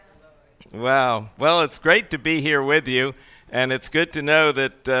Wow. Well, it's great to be here with you, and it's good to know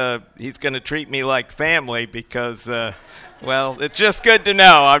that he's going to treat me like family because, it's just good to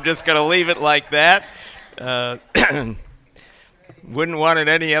know. I'm just going to leave it like that. Wouldn't want it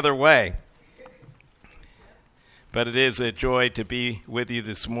any other way. But it is a joy to be with you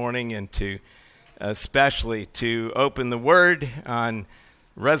this morning and to especially to open the Word on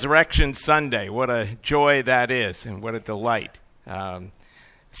Resurrection Sunday. What a joy that is and what a delight.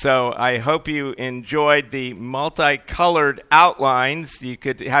 So I hope you enjoyed the multicolored outlines. You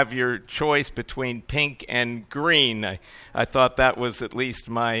could have your choice between pink and green. I thought that was at least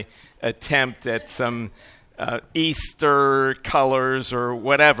my attempt at some Easter colors or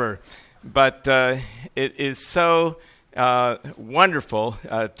whatever. But it is so wonderful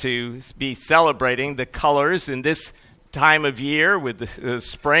to be celebrating the colors in this time of year with the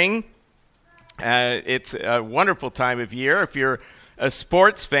spring. It's a wonderful time of year. If you're a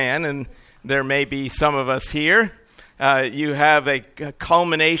sports fan, and there may be some of us here, you have a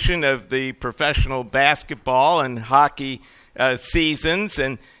culmination of the professional basketball and hockey seasons,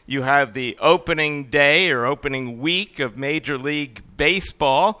 and you have the opening day or opening week of Major League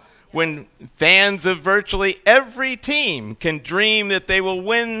Baseball, when fans of virtually every team can dream that they will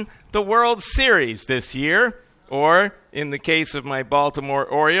win the World Series this year, or, in the case of my Baltimore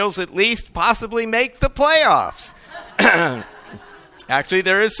Orioles, at least possibly make the playoffs. Actually,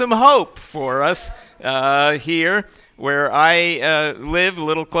 there is some hope for us here where I live, a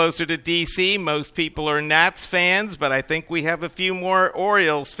little closer to D.C. Most people are Nats fans, but I think we have a few more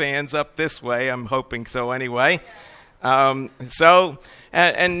Orioles fans up this way. I'm hoping so anyway. And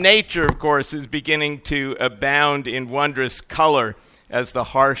nature, of course, is beginning to abound in wondrous color as the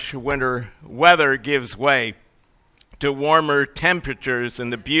harsh winter weather gives way to warmer temperatures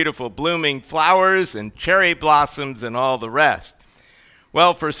and the beautiful blooming flowers and cherry blossoms and all the rest.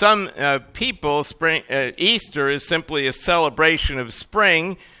 Well, for some people, Easter is simply a celebration of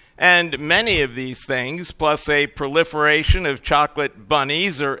spring, and many of these things, plus a proliferation of chocolate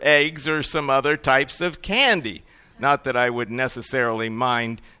bunnies or eggs or some other types of candy. Not that I would necessarily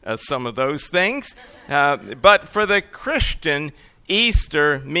mind some of those things, but for the Christian,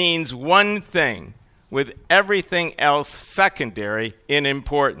 Easter means one thing, with everything else secondary in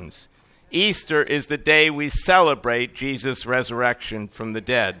importance. Easter is the day we celebrate Jesus' resurrection from the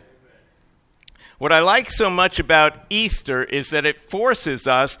dead. What I like so much about Easter is that it forces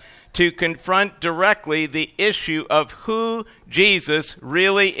us to confront directly the issue of who Jesus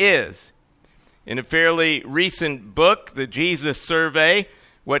really is. In a fairly recent book, The Jesus Survey,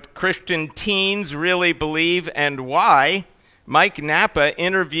 What Christian Teens Really Believe and Why, Mike Napa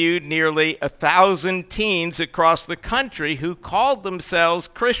interviewed nearly 1,000 teens across the country who called themselves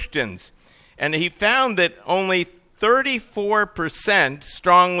Christians. And he found that only 34%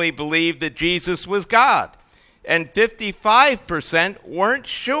 strongly believed that Jesus was God, and 55% weren't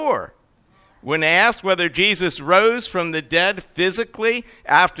sure. When asked whether Jesus rose from the dead physically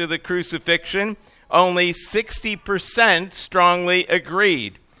after the crucifixion, only 60% strongly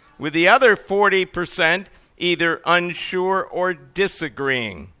agreed, with the other 40% either unsure or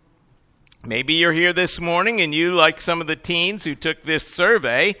disagreeing. Maybe you're here this morning and you, like some of the teens who took this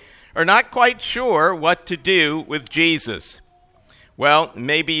survey, are not quite sure what to do with Jesus. Well,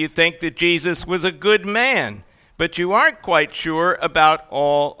 maybe you think that Jesus was a good man, but you aren't quite sure about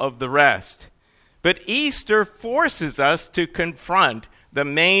all of the rest. But Easter forces us to confront the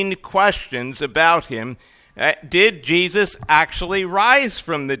main questions about him. Did Jesus actually rise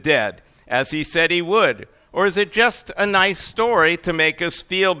from the dead, as he said he would? Or is it just a nice story to make us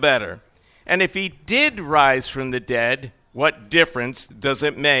feel better? And if he did rise from the dead, what difference does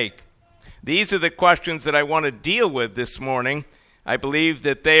it make? These are the questions that I want to deal with this morning. I believe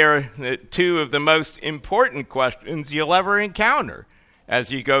that they are two of the most important questions you'll ever encounter as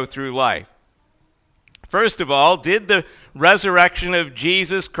you go through life. First of all, did the resurrection of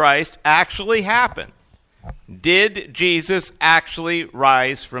Jesus Christ actually happen? Did Jesus actually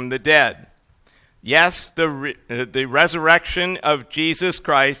rise from the dead? Yes, the resurrection of Jesus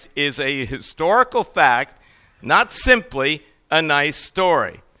Christ is a historical fact, not simply a nice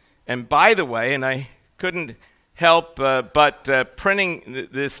story. And by the way, and I couldn't help but printing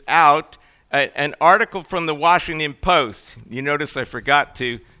this out, an article from the Washington Post. You notice I forgot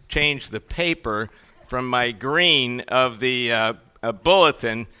to change the paper from my green of the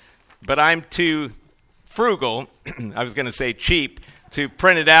bulletin, but I'm too frugal, I was going to say cheap, to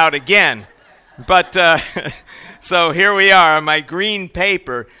print it out again. But so here we are on my green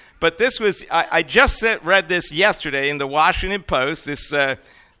paper. But this was, I just read this yesterday in the Washington Post. This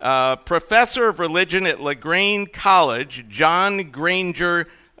professor of religion at LaGrange College, John Granger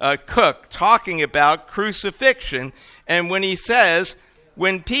Cook talking about crucifixion, and when he says,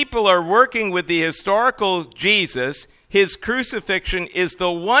 when people are working with the historical Jesus, his crucifixion is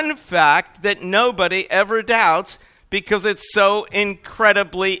the one fact that nobody ever doubts because it's so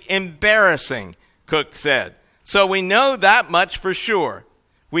incredibly embarrassing, Cook said. So we know that much for sure.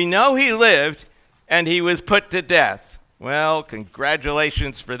 We know he lived and he was put to death. Well,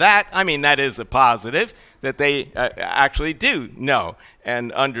 congratulations for that. I mean, that is a positive that they actually do know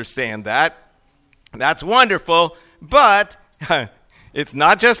and understand that. That's wonderful, but it's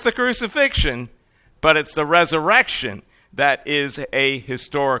not just the crucifixion, but it's the resurrection that is a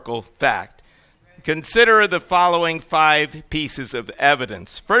historical fact. Consider the following 5 pieces of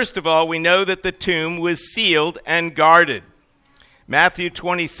evidence. First of all, we know that the tomb was sealed and guarded. Matthew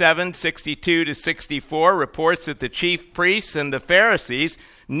 27:62-64 reports that the chief priests and the Pharisees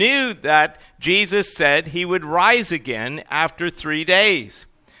knew that Jesus said he would rise again after 3 days.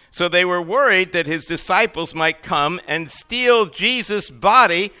 So they were worried that his disciples might come and steal Jesus'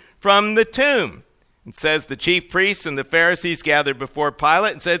 body from the tomb. It says the chief priests and the Pharisees gathered before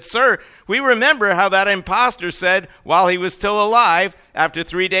Pilate and said, "Sir, we remember how that impostor said while he was still alive, 'After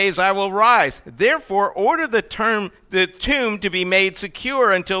 3 days I will rise.' Therefore order the tomb to be made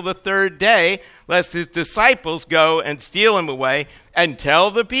secure until the 3rd day, lest his disciples go and steal him away, and tell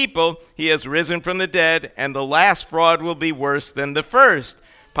the people he has risen from the dead, and the last fraud will be worse than the first."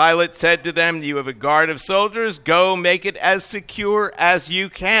 Pilate said to them, "You have a guard of soldiers. Go make it as secure as you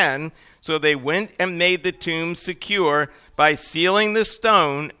can." So they went and made the tomb secure by sealing the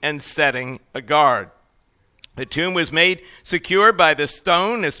stone and setting a guard. The tomb was made secure by the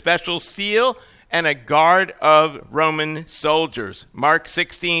stone, a special seal, and a guard of Roman soldiers. Mark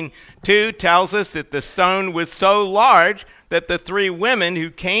 16:2 tells us that the stone was so large that the 3 women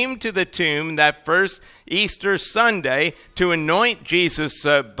who came to the tomb that first Easter Sunday to anoint Jesus'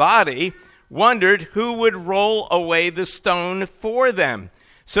 body wondered who would roll away the stone for them.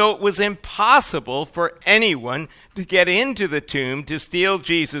 So it was impossible for anyone to get into the tomb to steal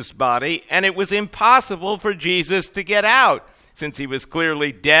Jesus' body, and it was impossible for Jesus to get out, since he was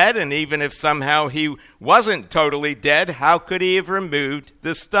clearly dead, and even if somehow he wasn't totally dead, how could he have removed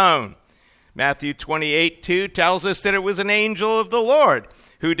the stone? Matthew 28:2 tells us that it was an angel of the Lord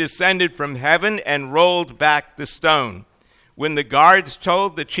who descended from heaven and rolled back the stone. When the guards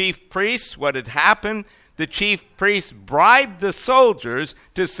told the chief priests what had happened, the chief priests bribed the soldiers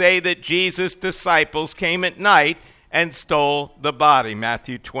to say that Jesus' disciples came at night and stole the body.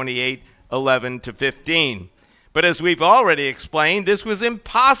 Matthew 28:11-15. But as we've already explained, this was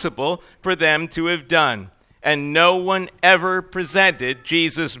impossible for them to have done. And no one ever presented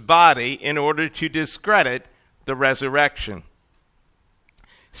Jesus' body in order to discredit the resurrection.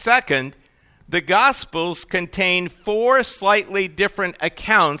 Second, the Gospels contain 4 slightly different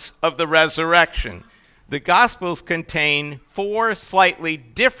accounts of the resurrection. The Gospels contain 4 slightly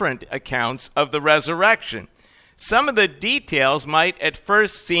different accounts of the resurrection. Some of the details might at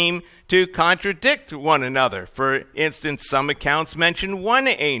first seem to contradict one another. For instance, some accounts mention 1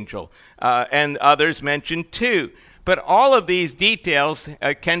 angel, and others mention 2. But all of these details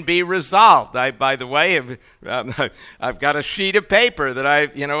can be resolved. By the way, I've got a sheet of paper that I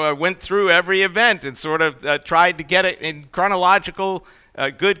went through every event and sort of tried to get it in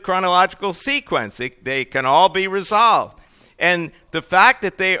good chronological sequence. They can all be resolved. And the fact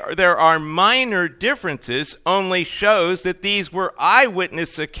that there are minor differences only shows that these were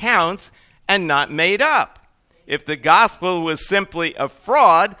eyewitness accounts and not made up. If the gospel was simply a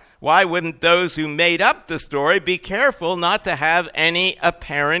fraud, why wouldn't those who made up the story be careful not to have any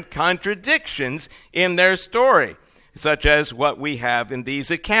apparent contradictions in their story, such as what we have in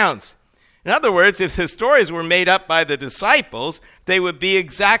these accounts? In other words, if the stories were made up by the disciples, they would be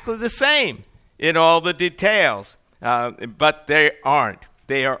exactly the same in all the details. But they aren't.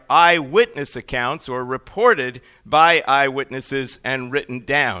 They are eyewitness accounts or reported by eyewitnesses and written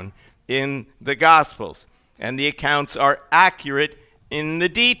down in the Gospels. And the accounts are accurate in the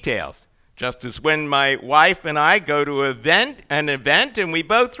details. Just as when my wife and I go to an event and we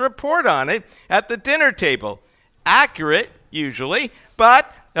both report on it at the dinner table. Accurate, usually,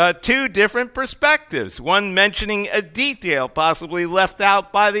 but 2 different perspectives. One mentioning a detail possibly left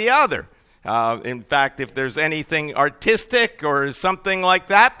out by the other. In fact, if there's anything artistic or something like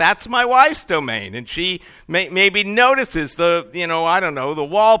that, that's my wife's domain. And she maybe notices the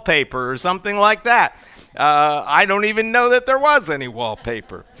wallpaper or something like that. I don't even know that there was any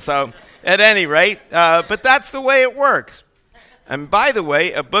wallpaper. So at any rate, but that's the way it works. And by the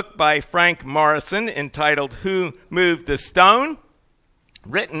way, a book by Frank Morrison entitled Who Moved the Stone,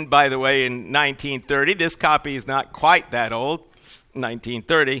 written, by the way, in 1930. This copy is not quite that old.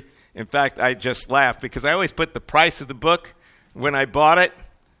 1930. In fact, I just laughed because I always put the price of the book when I bought it,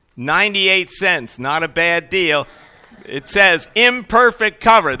 98 cents, not a bad deal. It says imperfect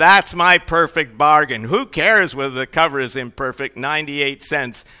cover. That's my perfect bargain. Who cares whether the cover is imperfect? 98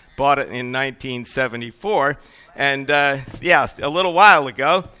 cents. Bought it in 1974. And, a little while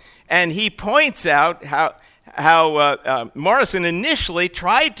ago. And he points out how Morrison initially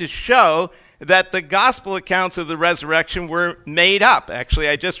tried to show that the gospel accounts of the resurrection were made up. Actually,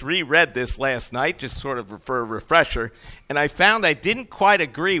 I just reread this last night, just sort of for a refresher, and I found I didn't quite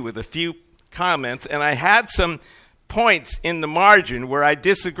agree with a few comments, and I had some points in the margin where I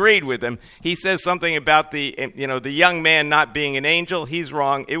disagreed with him. He says something about the young man not being an angel. He's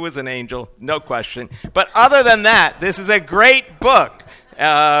wrong. It was an angel, no question. But other than that, this is a great book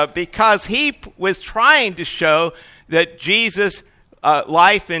because he was trying to show that Jesus'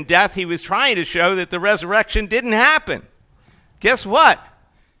 life and death, he was trying to show that the resurrection didn't happen. Guess what?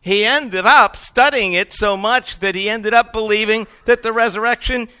 He ended up studying it so much that he ended up believing that the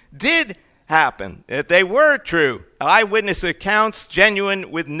resurrection did happen, that they were true. Eyewitness accounts,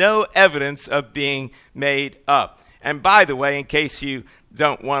 genuine, with no evidence of being made up. And by the way, in case you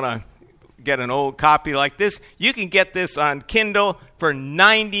don't want to get an old copy like this, you can get this on Kindle for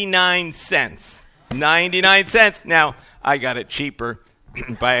 99 cents. 99 cents. Now, I got it cheaper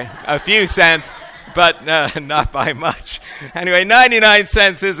by a few cents, but not by much. Anyway, 99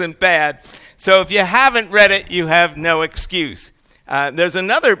 cents isn't bad. So if you haven't read it, you have no excuse. There's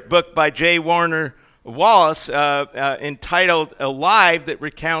another book by J. Warner Wallace entitled Alive that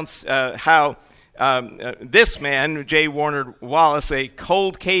recounts how this man, J. Warner Wallace, a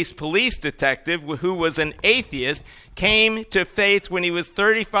cold case police detective who was an atheist, came to faith when he was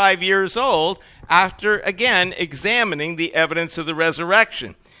 35 years old after, again, examining the evidence of the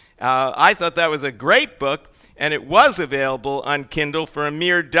resurrection. I thought that was a great book, and it was available on Kindle for a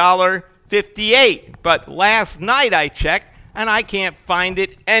mere $1.58. But last night I checked, and I can't find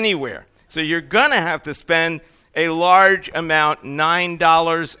it anywhere. So you're going to have to spend a large amount,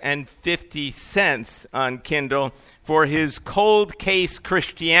 $9.50 on Kindle for his Cold Case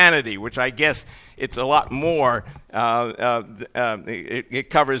Christianity, which I guess it's a lot more. It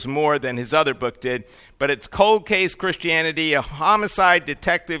covers more than his other book did. But it's Cold Case Christianity, a homicide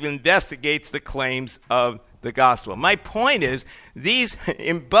detective investigates the claims of the gospel. My point is, these,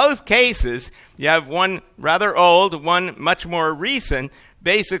 in both cases, you have one rather old, one much more recent,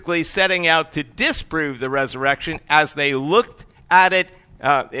 basically setting out to disprove the resurrection. As they looked at it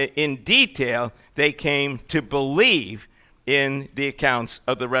in detail, they came to believe in the accounts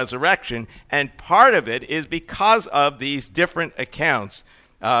of the resurrection, and part of it is because of these different accounts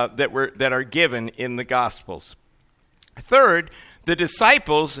that are given in the Gospels. Third, the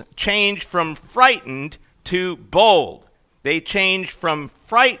disciples changed from frightened to bold. They changed from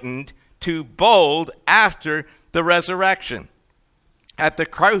frightened to bold after the resurrection. At the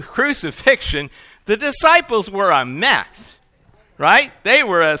crucifixion, the disciples were a mess, right? They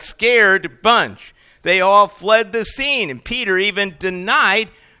were a scared bunch. They all fled the scene, and Peter even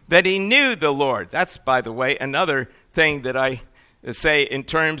denied that he knew the Lord. That's, by the way, another thing that I say in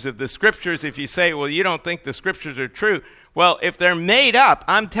terms of the Scriptures. If you say, well, you don't think the Scriptures are true. Well, if they're made up,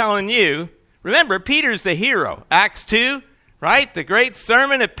 I'm telling you, remember, Peter's the hero. Acts 2, right? The great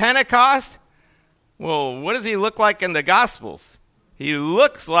sermon at Pentecost. Well, what does he look like in the Gospels? He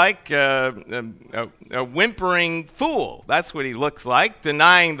looks like a whimpering fool. That's what he looks like,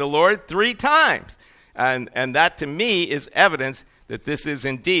 denying the Lord 3 times. And that, to me, is evidence that this is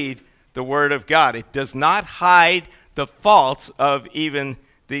indeed the Word of God. It does not hide the faults of even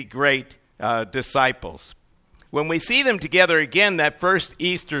the great disciples. When we see them together again that first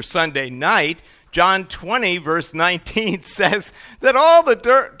Easter Sunday night, John 20, verse 19 says that all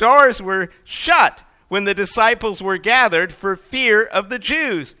the doors were shut when the disciples were gathered for fear of the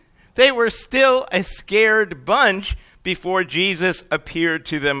Jews. They were still a scared bunch before Jesus appeared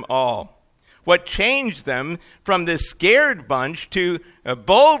to them all. What changed them from this scared bunch to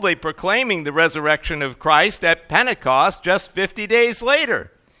boldly proclaiming the resurrection of Christ at Pentecost just 50 days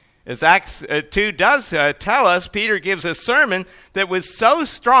later? As Acts 2 does tell us, Peter gives a sermon that was so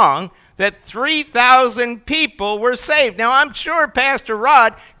strong that 3,000 people were saved. Now, I'm sure Pastor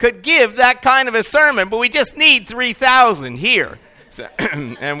Rod could give that kind of a sermon, but we just need 3,000 here. So,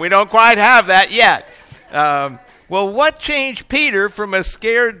 and we don't quite have that yet. Well, what changed Peter from a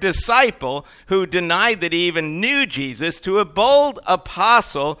scared disciple who denied that he even knew Jesus to a bold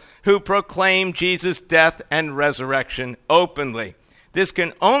apostle who proclaimed Jesus' death and resurrection openly? This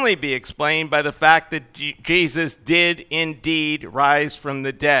can only be explained by the fact that Jesus did indeed rise from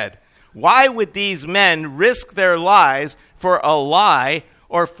the dead. Why would these men risk their lives for a lie,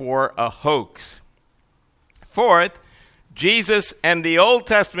 or for a hoax. Fourth, Jesus and the Old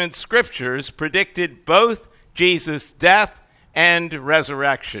Testament scriptures predicted both Jesus' death and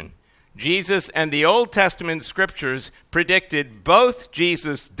resurrection. Jesus and the Old Testament scriptures predicted both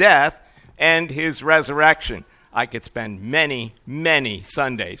Jesus' death and his resurrection. I could spend many, many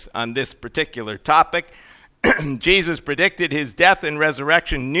Sundays on this particular topic. Jesus predicted his death and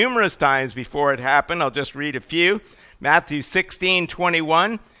resurrection numerous times before it happened. I'll just read a few. Matthew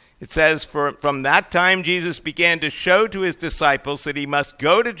 16:21. It says, from that time Jesus began to show to his disciples that he must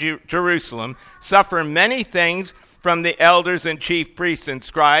go to Jerusalem, suffer many things from the elders and chief priests and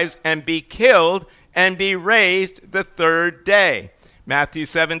scribes, and be killed and be raised the third day. Matthew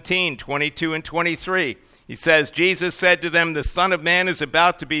 17:22 and 23. He says, Jesus said to them, the Son of Man is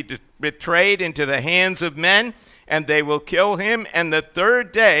about to be betrayed into the hands of men, and they will kill him, and the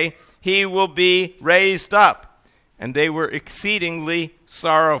third day he will be raised up. And they were exceedingly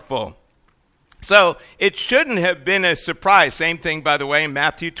sorrowful. So it shouldn't have been a surprise. Same thing, by the way, in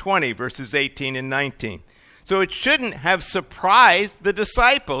Matthew 20, verses 18 and 19. So it shouldn't have surprised the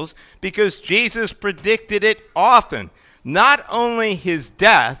disciples because Jesus predicted it often. Not only his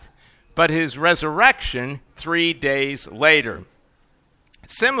death, but his resurrection 3 days later.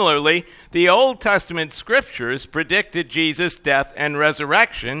 Similarly, the Old Testament scriptures predicted Jesus' death and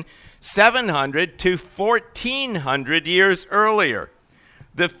resurrection 700 to 1400 years earlier.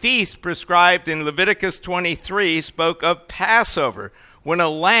 The feast prescribed in Leviticus 23 spoke of Passover, when a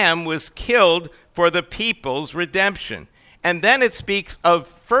lamb was killed for the people's redemption. And then it speaks of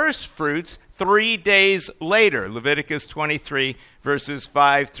first fruits 3 days later, Leviticus 23, verses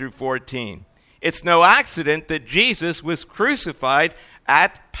 5 through 14. It's no accident that Jesus was crucified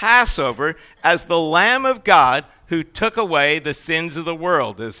at Passover as the Lamb of God who took away the sins of the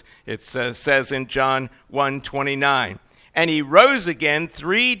world, as it says in John 1:29. And he rose again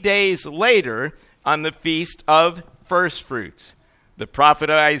 3 days later on the Feast of First Fruits. The prophet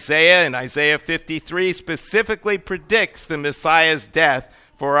Isaiah in Isaiah 53 specifically predicts the Messiah's death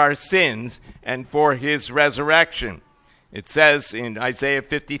for our sins and for his resurrection. It says in Isaiah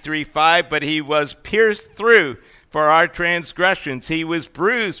 53:5, but he was pierced through for our transgressions. He was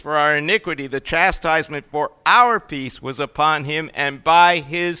bruised for our iniquity. The chastisement for our peace was upon him, and by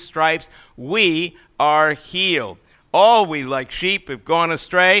his stripes we are healed. All we like sheep have gone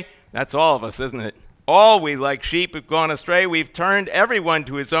astray. That's all of us, isn't it? All we like sheep have gone astray. We've turned everyone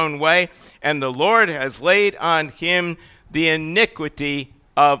to his own way, and the Lord has laid on him the iniquity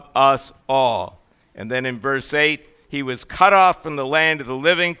of us all. And then in verse 8, he was cut off from the land of the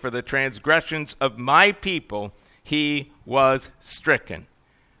living. For the transgressions of my people he was stricken.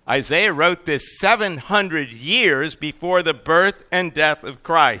 Isaiah wrote this 700 years before the birth and death of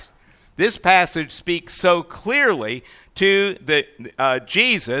Christ. This passage speaks so clearly to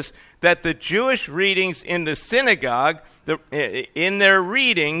Jesus that the Jewish readings in the synagogue, in their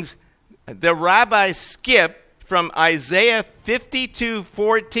readings, the rabbis skip from Isaiah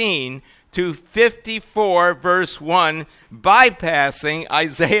 52:14 to 54 verse 1, bypassing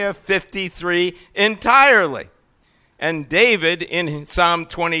Isaiah 53 entirely. And David in Psalm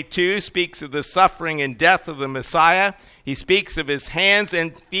 22 speaks of the suffering and death of the Messiah. He speaks of his hands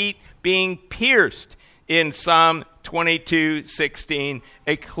and feet being pierced in Psalm 22:16,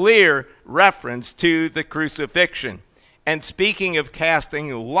 a clear reference to the crucifixion. And speaking of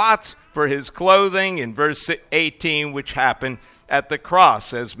casting lots for his clothing in verse 18, which happened at the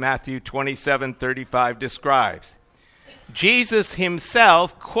cross, as Matthew 27:35 describes. Jesus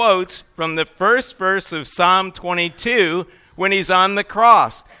himself quotes from the first verse of Psalm 22 when he's on the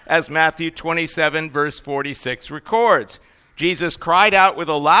cross, as Matthew 27 verse 46 records. Jesus cried out with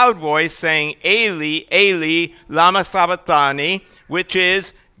a loud voice, saying, Eli, Eli, lama sabachthani, which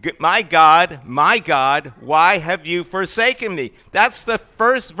is, my God, why have you forsaken me? That's the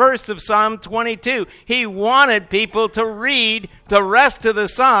first verse of Psalm 22. He wanted people to read the rest of the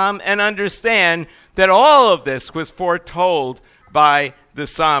psalm and understand that all of this was foretold by the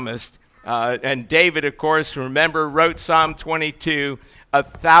psalmist. And David, of course, remember, wrote Psalm 22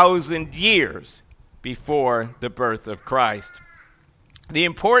 1,000 years before the birth of Christ. The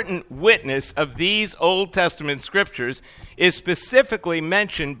important witness of these Old Testament scriptures is specifically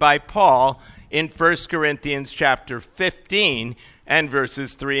mentioned by Paul in 1 Corinthians chapter 15 and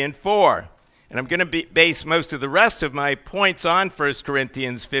verses 3 and 4. And I'm going to base most of the rest of my points on 1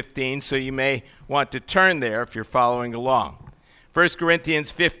 Corinthians 15, so you may want to turn there if you're following along. 1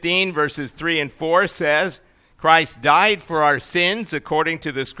 Corinthians 15 verses 3 and 4 says, Christ died for our sins according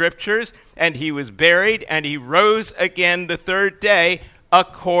to the scriptures, and he was buried, and he rose again the third day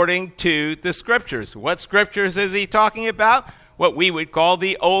according to the Scriptures. What Scriptures is he talking about? What we would call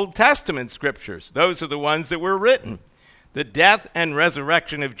the Old Testament Scriptures. Those are the ones that were written. The death and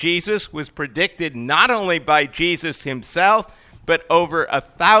resurrection of Jesus was predicted not only by Jesus himself, but over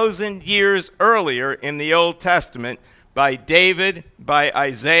 1,000 years earlier in the Old Testament by David, by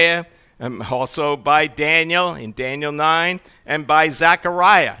Isaiah, and also by Daniel in Daniel 9, and by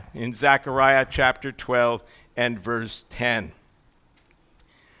Zechariah in Zechariah chapter 12 and verse 10.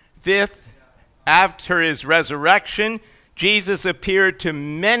 Fifth, after his resurrection, Jesus appeared to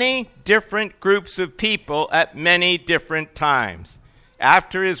many different groups of people at many different times.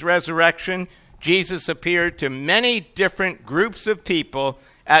 After his resurrection, Jesus appeared to many different groups of people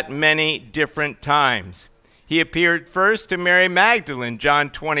at many different times. He appeared first to Mary Magdalene, John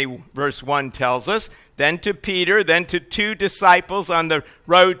 20, verse 1 tells us, then to Peter, then to 2 disciples on the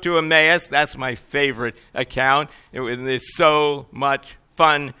road to Emmaus. That's my favorite account. It's so much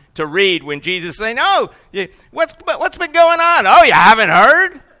fun to read when Jesus is saying, what's been going on? Oh, you haven't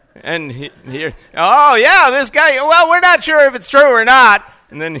heard? And oh, yeah, this guy, well, we're not sure if it's true or not.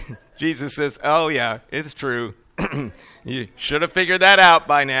 And then Jesus says, oh, yeah, it's true. You should have figured that out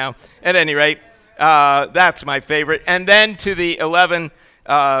by now. At any rate, that's my favorite. And then to the 11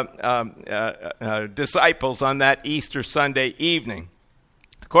 disciples on that Easter Sunday evening.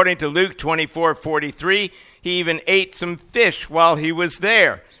 According to Luke 24:43, he even ate some fish while he was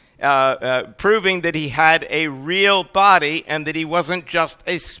there, proving that he had a real body and that he wasn't just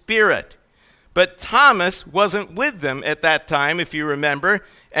a spirit. But Thomas wasn't with them at that time, if you remember,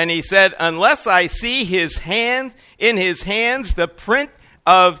 and he said, unless I see in his hands the print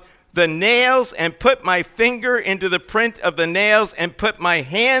of the nails and put my finger into the print of the nails and put my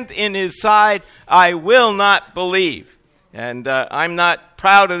hand in his side, I will not believe. And I'm not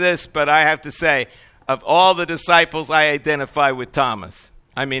proud of this, but I have to say, of all the disciples, I identify with Thomas.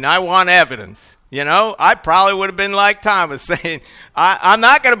 I mean, I want evidence. You know, I probably would have been like Thomas, saying, I'm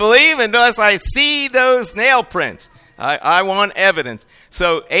not going to believe unless I see those nail prints. I want evidence.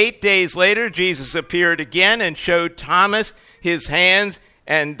 So 8 days later, Jesus appeared again and showed Thomas his hands,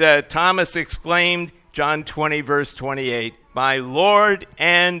 and Thomas exclaimed, John 20, verse 28, my Lord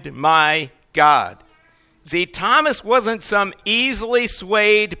and my God. See, Thomas wasn't some easily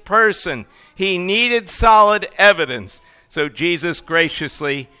swayed person. He needed solid evidence. So Jesus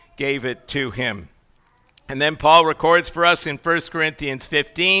graciously gave it to him. And then Paul records for us in 1 Corinthians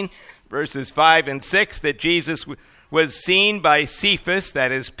 15, verses 5 and 6, that Jesus was seen by Cephas,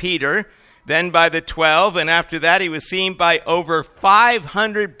 that is Peter, then by the 12, and after that he was seen by over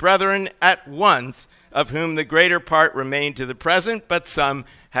 500 brethren at once, of whom the greater part remain to the present, but some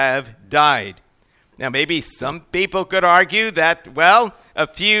have died. Now, maybe some people could argue that, well, a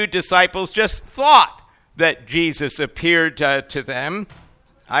few disciples just thought that Jesus appeared to them.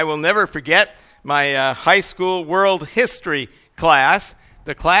 I will never forget my high school world history class.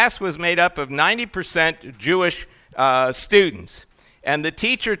 The class was made up of 90% Jewish students. And the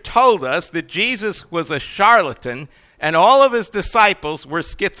teacher told us that Jesus was a charlatan and all of his disciples were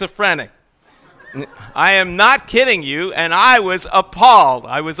schizophrenic. I am not kidding you, and I was appalled.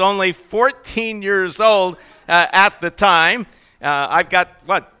 I was only 14 years old at the time. I've got,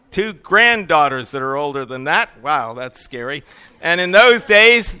 2 granddaughters that are older than that. Wow, that's scary. And in those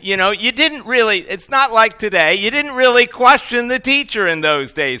days, you didn't really, it's not like today, you didn't really question the teacher in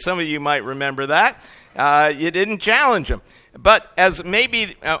those days. Some of you might remember that. You didn't challenge him. But as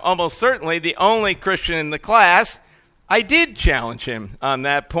maybe almost certainly the only Christian in the class, I did challenge him on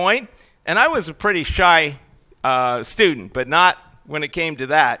that point. And I was a pretty shy student, but not when it came to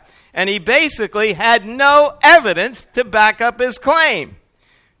that. And he basically had no evidence to back up his claim.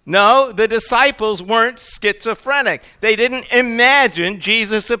 No, the disciples weren't schizophrenic. They didn't imagine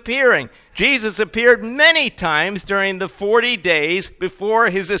Jesus appearing. Jesus appeared many times during the 40 days before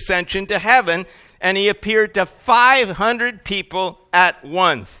his ascension to heaven, and he appeared to 500 people at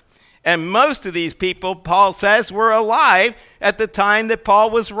once. And most of these people, Paul says, were alive at the time that Paul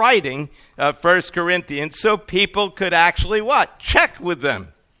was writing 1 Corinthians, so people could actually check with them.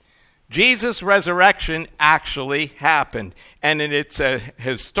 Jesus' resurrection actually happened, and it's a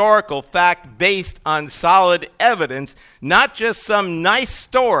historical fact based on solid evidence, not just some nice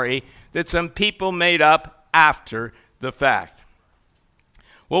story that some people made up after the fact.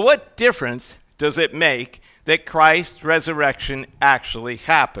 Well, what difference does it make that Christ's resurrection actually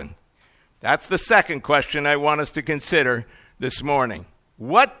happened? That's the second question I want us to consider this morning.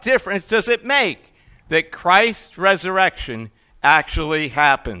 What difference does it make that Christ's resurrection actually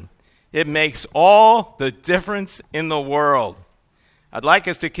happened? It makes all the difference in the world. I'd like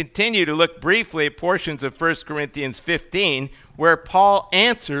us to continue to look briefly at portions of 1 Corinthians 15 where Paul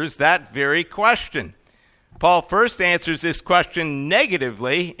answers that very question. Paul first answers this question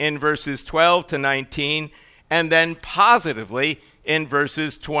negatively in verses 12 to 19 and then positively in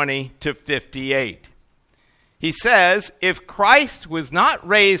verses 20 to 58. He says, if Christ was not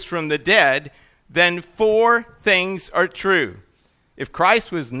raised from the dead, then 4 things are true. If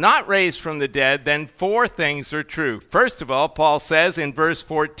Christ was not raised from the dead, then 4 things are true. First of all, Paul says in verse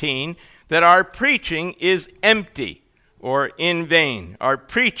 14 that our preaching is empty or in vain. Our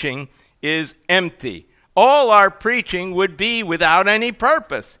preaching is empty. All our preaching would be without any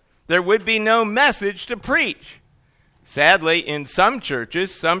purpose. There would be no message to preach. Sadly, in some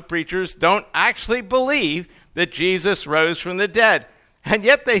churches, some preachers don't actually believe that Jesus rose from the dead, and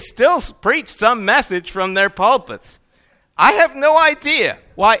yet they still preach some message from their pulpits. I have no idea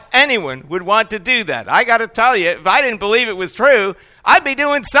why anyone would want to do that. I got to tell you, if I didn't believe it was true, I'd be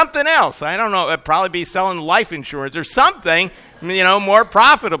doing something else. I don't know, I'd probably be selling life insurance or something, more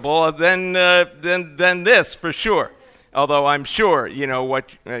profitable than this for sure. Although I'm sure,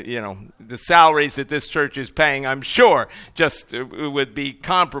 the salaries that this church is paying, I'm sure just would be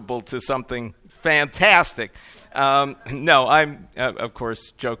comparable to something fantastic. No, I'm, of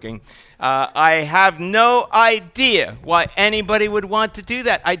course, joking. I have no idea why anybody would want to do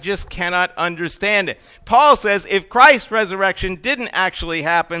that. I just cannot understand it. Paul says if Christ's resurrection didn't actually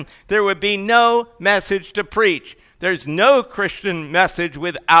happen, there would be no message to preach. There's no Christian message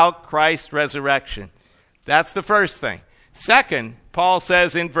without Christ's resurrection. That's the first thing. Second, Paul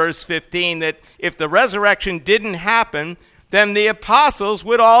says in verse 15 that if the resurrection didn't happen, then the apostles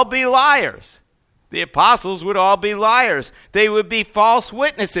would all be liars. The apostles would all be liars. They would be false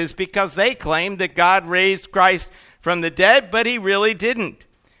witnesses because they claimed that God raised Christ from the dead, but he really didn't.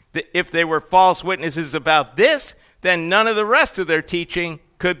 If they were false witnesses about this, then none of the rest of their teaching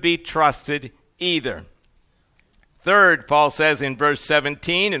could be trusted either. Third, Paul says in verse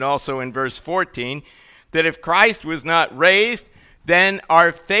 17 and also in verse 14 that if Christ was not raised, then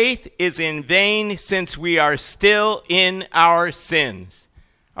our faith is in vain since we are still in our sins.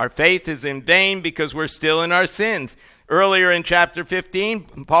 Our faith is in vain because we're still in our sins. Earlier in chapter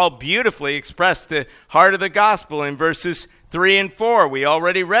 15, Paul beautifully expressed the heart of the gospel in verses 3 and 4. We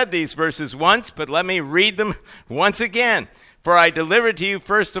already read these verses once, but let me read them once again. For I delivered to you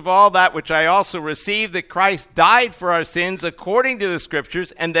first of all that which I also received, that Christ died for our sins according to the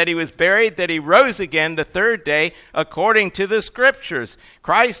Scriptures, and that he was buried, that he rose again the third day according to the Scriptures.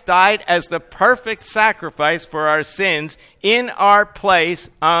 Christ died as the perfect sacrifice for our sins in our place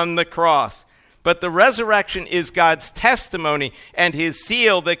on the cross. But the resurrection is God's testimony and his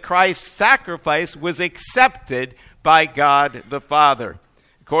seal that Christ's sacrifice was accepted by God the Father.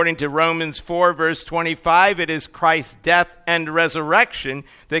 According to Romans 4, verse 25, it is Christ's death and resurrection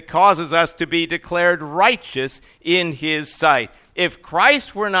that causes us to be declared righteous in his sight. If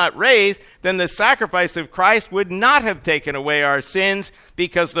Christ were not raised, then the sacrifice of Christ would not have taken away our sins,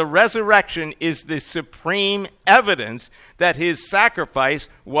 because the resurrection is the supreme evidence that his sacrifice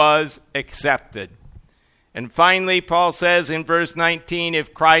was accepted. And finally, Paul says in verse 19,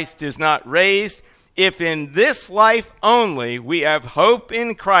 if Christ is not raised, if in this life only we have hope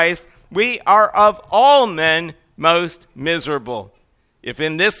in Christ, we are of all men most miserable. If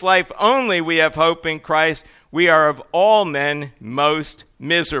in this life only we have hope in Christ, we are of all men most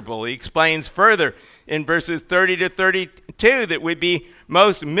miserable. He explains further in verses 30 to 32 that we'd be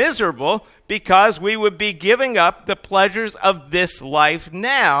most miserable because we would be giving up the pleasures of this life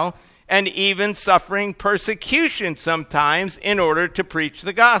now and even suffering persecution sometimes in order to preach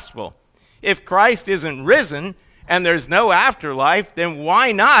the gospel. If Christ isn't risen and there's no afterlife, then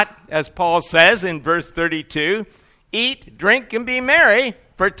why not, as Paul says in verse 32, eat, drink, and be merry,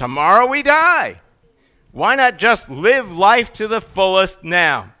 for tomorrow we die? Why not just live life to the fullest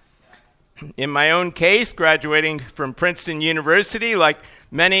now? In my own case, graduating from Princeton University, like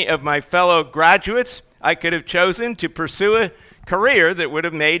many of my fellow graduates, I could have chosen to pursue a career that would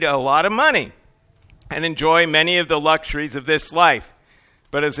have made a lot of money and enjoy many of the luxuries of this life.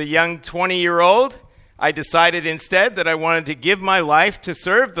 But as a young 20-year-old, I decided instead that I wanted to give my life to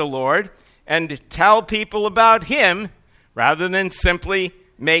serve the Lord and tell people about him rather than simply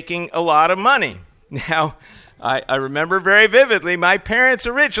making a lot of money. Now, I remember very vividly, my parents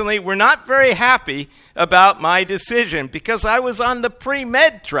originally were not very happy about my decision because I was on the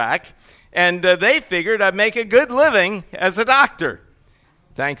pre-med track, and they figured I'd make a good living as a doctor.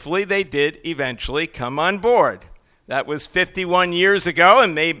 Thankfully, they did eventually come on board. That was 51 years ago,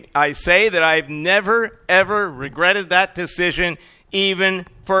 and may I say that I've never, ever regretted that decision, even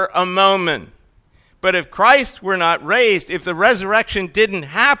for a moment. But if Christ were not raised, if the resurrection didn't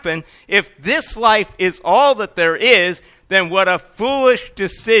happen, if this life is all that there is, then what a foolish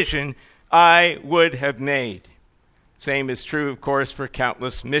decision I would have made. Same is true, of course, for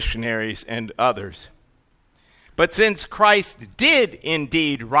countless missionaries and others. But since Christ did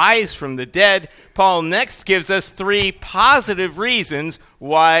indeed rise from the dead, Paul next gives us 3 positive reasons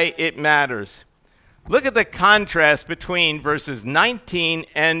why it matters. Look at the contrast between verses 19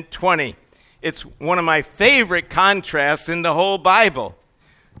 and 20. It's one of my favorite contrasts in the whole Bible.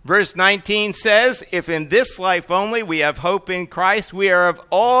 Verse 19 says, "If in this life only we have hope in Christ, we are of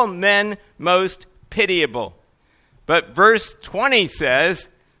all men most pitiable." But verse 20 says,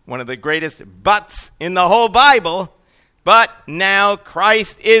 one of the greatest buts in the whole Bible, "But now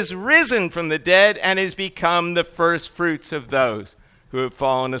Christ is risen from the dead and is become the first fruits of those who have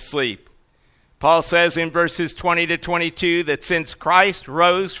fallen asleep." Paul says in verses 20 to 22 that since Christ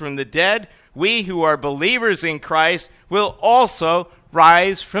rose from the dead, we who are believers in Christ will also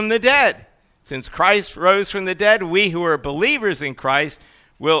rise from the dead. Since Christ rose from the dead, we who are believers in Christ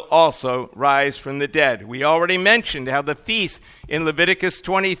will also rise from the dead. We already mentioned how the feast in Leviticus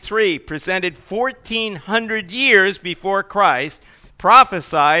 23, presented 1,400 years before Christ,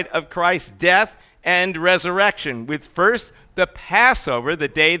 prophesied of Christ's death and resurrection, with first the Passover, the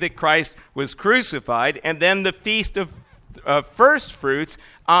day that Christ was crucified, and then the Feast of First Fruits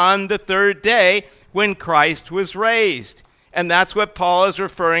on the 3rd day when Christ was raised. And that's what Paul is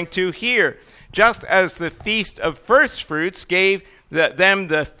referring to here. Just as the Feast of First Fruits gave them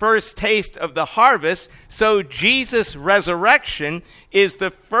the first taste of the harvest, so Jesus' resurrection is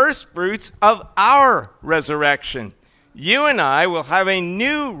the first fruits of our resurrection. You and I will have a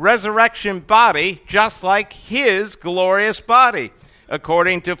new resurrection body just like his glorious body,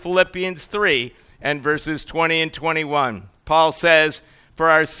 according to Philippians 3 and verses 20 and 21. Paul says, "For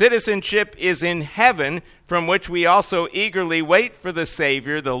our citizenship is in heaven, from which we also eagerly wait for the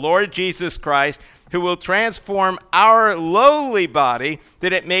Savior, the Lord Jesus Christ, who will transform our lowly body,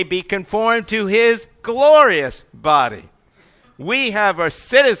 that it may be conformed to his glorious body." We have our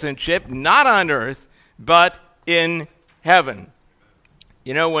citizenship not on earth, but in heaven.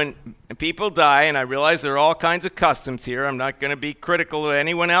 You know, when people die, and I realize there are all kinds of customs here. I'm not going to be critical of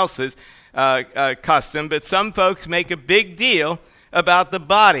anyone else's custom, but some folks make a big deal about the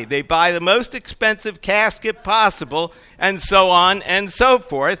body. They buy the most expensive casket possible, and so on and so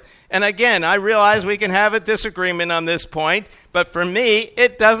forth. And again, I realize we can have a disagreement on this point, but for me,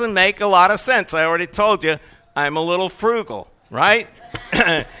 it doesn't make a lot of sense. I already told you, I'm a little frugal, right?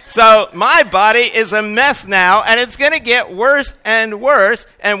 So my body is a mess now, and it's going to get worse and worse,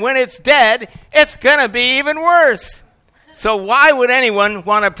 and when it's dead, it's going to be even worse. So why would anyone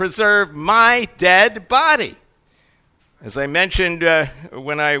want to preserve my dead body? As I mentioned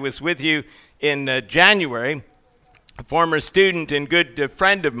when I was with you in January, a former student and good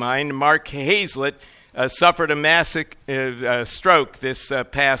friend of mine, Mark Hazlett, suffered a massive stroke this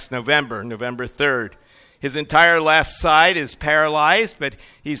past November 3rd. His entire left side is paralyzed, but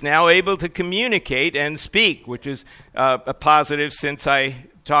he's now able to communicate and speak, which is a positive since I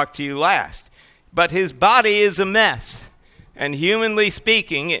talked to you last. But his body is a mess. And humanly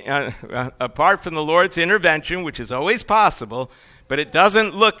speaking, apart from the Lord's intervention, which is always possible, but it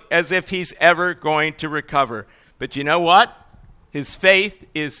doesn't look as if he's ever going to recover. But you know what? His faith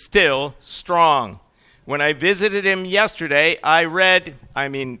is still strong. When I visited him yesterday, I read,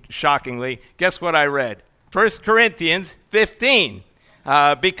 shockingly, guess what I read? 1 Corinthians 15,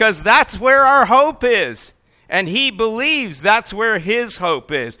 because that's where our hope is. And he believes that's where his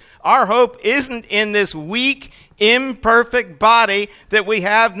hope is. Our hope isn't in this weak, imperfect body that we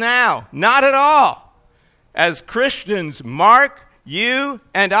have now. Not at all. As Christians, Mark, you,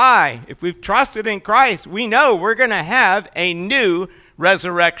 and I, if we've trusted in Christ, we know we're going to have a new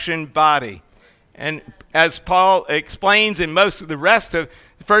resurrection body. And as Paul explains in most of the rest of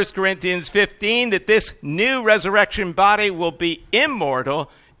 1 Corinthians 15, that this new resurrection body will be immortal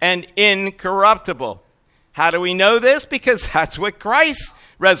and incorruptible. How do we know this? Because that's what Christ's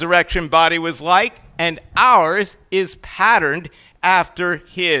resurrection body was like, and ours is patterned after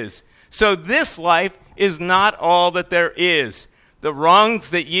his. So this life is not all that there is. The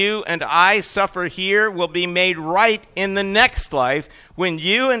wrongs that you and I suffer here will be made right in the next life when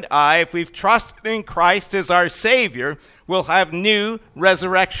you and I, if we've trusted in Christ as our Savior, will have new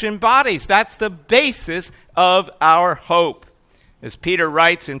resurrection bodies. That's the basis of our hope. As Peter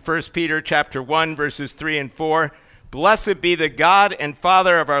writes in 1 Peter chapter 1, verses 3 and 4, "Blessed be the God and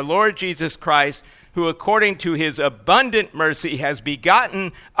Father of our Lord Jesus Christ, who according to his abundant mercy has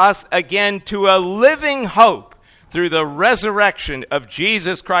begotten us again to a living hope through the resurrection of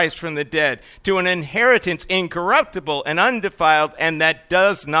Jesus Christ from the dead, to an inheritance incorruptible and undefiled, and that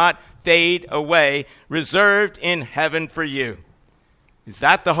does not fade away, reserved in heaven for you. Is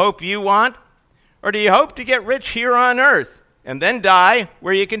that the hope you want? Or do you hope to get rich here on earth and then die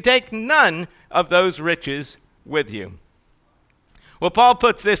where you can take none of those riches with you? Well, Paul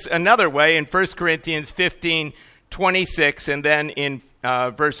puts this another way in 1 Corinthians 15:26 and then in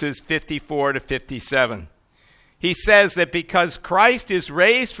verses 54 to 57. He says that because Christ is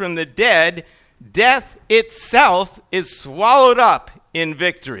raised from the dead, death itself is swallowed up in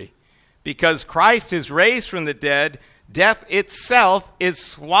victory. Because Christ is raised from the dead, death itself is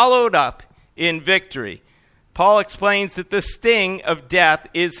swallowed up in victory. Paul explains that the sting of death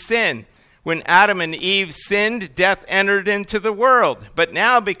is sin. When Adam and Eve sinned, death entered into the world. But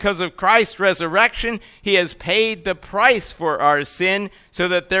now, because of Christ's resurrection, he has paid the price for our sin so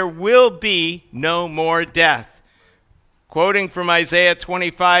that there will be no more death. Quoting from Isaiah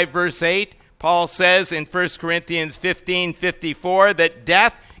 25, verse 8, Paul says in 1 Corinthians 15:54 that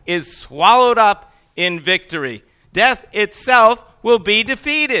death is swallowed up in victory. Death itself will be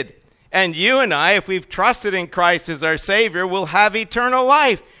defeated. And you and I, if we've trusted in Christ as our Savior, will have eternal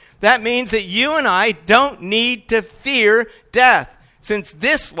life. That means that you and I don't need to fear death, since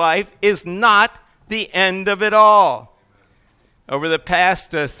this life is not the end of it all. Over the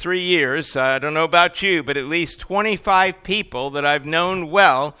past 3 years, I don't know about you, but at least 25 people that I've known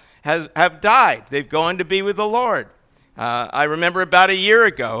well have died. They've gone to be with the Lord. I remember about a year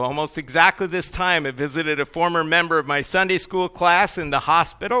ago, almost exactly this time, I visited a former member of my Sunday school class in the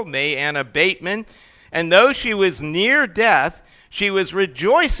hospital, May Anna Bateman, and though she was near death, she was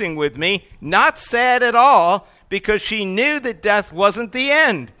rejoicing with me, not sad at all, because she knew that death wasn't the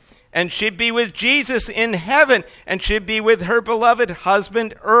end, and she'd be with Jesus in heaven, and she'd be with her beloved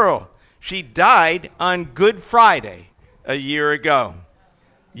husband, Earl. She died on Good Friday a year ago.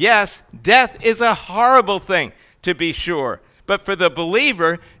 Yes, death is a horrible thing, to be sure. But for the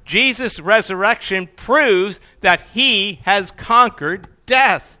believer, Jesus' resurrection proves that he has conquered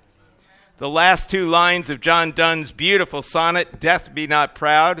death. The last two lines of John Donne's beautiful sonnet, Death Be Not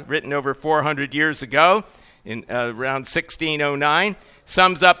Proud, written over 400 years ago, in around 1609,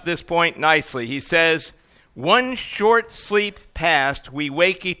 sums up this point nicely. He says, "One short sleep past, we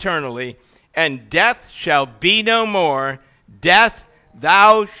wake eternally, and death shall be no more. Death,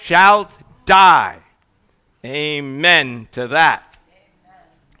 thou shalt die." Amen to that. Amen.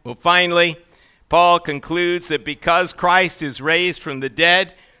 Well, finally, Paul concludes that because Christ is raised from the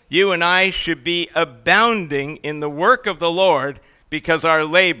dead, you and I should be abounding in the work of the Lord, because our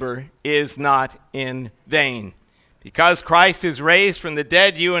labor is not in vain. Because Christ is raised from the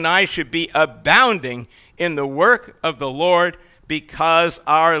dead, you and I should be abounding in the work of the Lord, because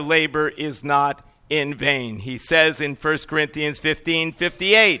our labor is not in vain. He says in 1 Corinthians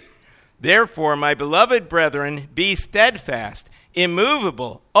 15:58, "Therefore, my beloved brethren, be steadfast,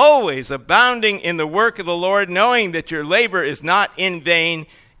 immovable, always abounding in the work of the Lord, knowing that your labor is not in vain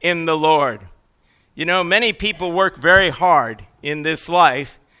in the Lord." You know, many people work very hard in this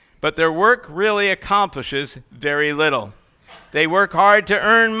life, but their work really accomplishes very little. They work hard to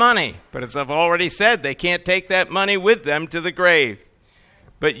earn money, but as I've already said, they can't take that money with them to the grave.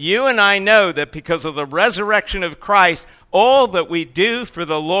 But you and I know that because of the resurrection of Christ, all that we do for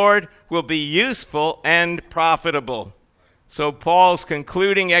the Lord will be useful and profitable. So Paul's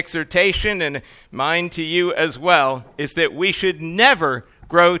concluding exhortation, and mine to you as well, is that we should never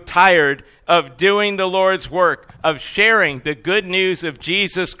grow tired of doing the Lord's work, of sharing the good news of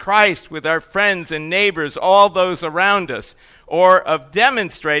Jesus Christ with our friends and neighbors, all those around us, or of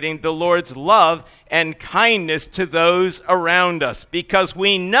demonstrating the Lord's love and kindness to those around us, because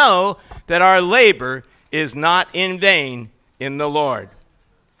we know that our labor is not in vain in the Lord.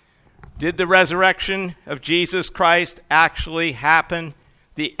 Did the resurrection of Jesus Christ actually happen?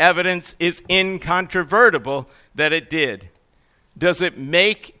 The evidence is incontrovertible that it did. Does it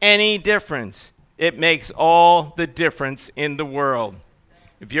make any difference? It makes all the difference in the world.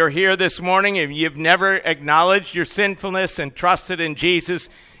 If you're here this morning and you've never acknowledged your sinfulness and trusted in Jesus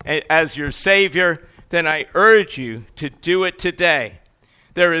as your Savior, then I urge you to do it today.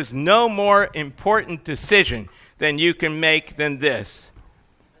 There is no more important decision than you can make than this.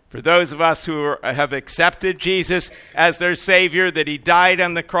 For those of us who have accepted Jesus as their Savior, that he died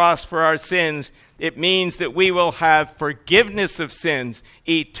on the cross for our sins, it means that we will have forgiveness of sins,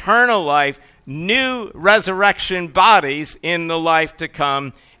 eternal life, new resurrection bodies in the life to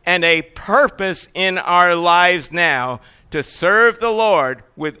come, and a purpose in our lives now to serve the Lord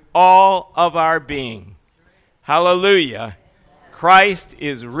with all of our being. Hallelujah. Christ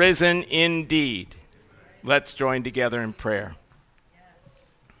is risen indeed. Let's join together in prayer.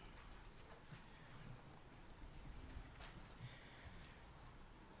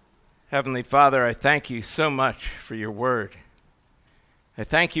 Heavenly Father, I thank you so much for your word. I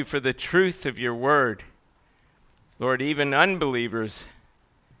thank you for the truth of your word. Lord, even unbelievers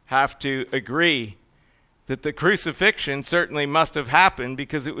have to agree that the crucifixion certainly must have happened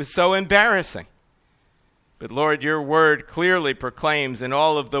because it was so embarrassing. But Lord, your word clearly proclaims, and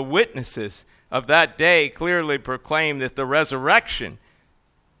all of the witnesses of that day clearly proclaim, that the resurrection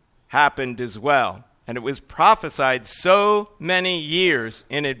happened as well. And it was prophesied so many years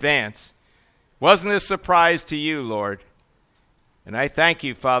in advance. Wasn't a surprise to you, Lord. And I thank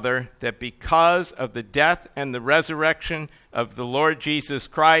you, Father, that because of the death and the resurrection of the Lord Jesus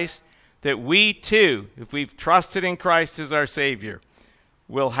Christ, that we too, if we've trusted in Christ as our Savior,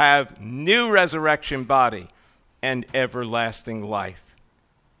 will have new resurrection body and everlasting life.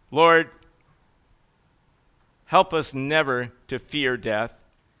 Lord, help us never to fear death.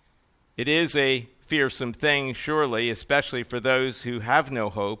 It is a fearsome thing, surely, especially for those who have no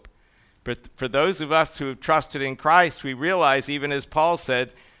hope. But for those of us who have trusted in Christ, we realize, even as Paul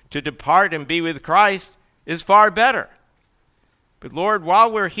said, to depart and be with Christ is far better. But Lord,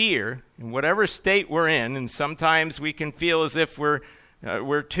 while we're here, in whatever state we're in, and sometimes we can feel as if we're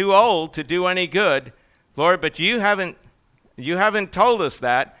too old to do any good, Lord, but you haven't told us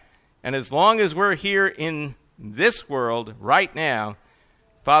that. And as long as we're here in this world right now,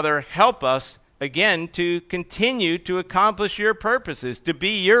 Father, help us again to continue to accomplish your purposes, to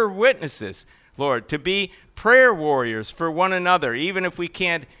be your witnesses, Lord, to be prayer warriors for one another, even if we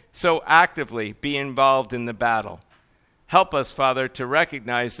can't so actively be involved in the battle. Help us, Father, to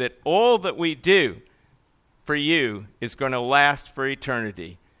recognize that all that we do for you is going to last for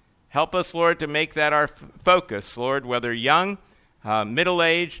eternity. Help us, Lord, to make that our focus, Lord, whether young,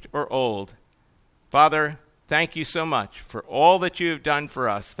 middle-aged, or old. Father, thank you so much for all that you have done for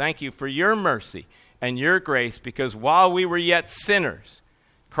us. Thank you for your mercy and your grace, because while we were yet sinners,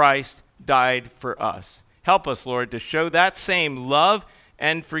 Christ died for us. Help us, Lord, to show that same love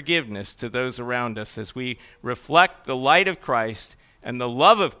and forgiveness to those around us as we reflect the light of Christ and the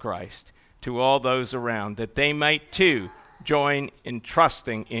love of Christ to all those around, that they might too join in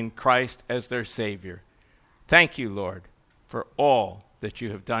trusting in Christ as their Savior. Thank you, Lord, for all that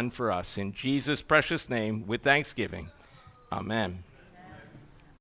you have done for us. In Jesus' precious name, with thanksgiving, amen.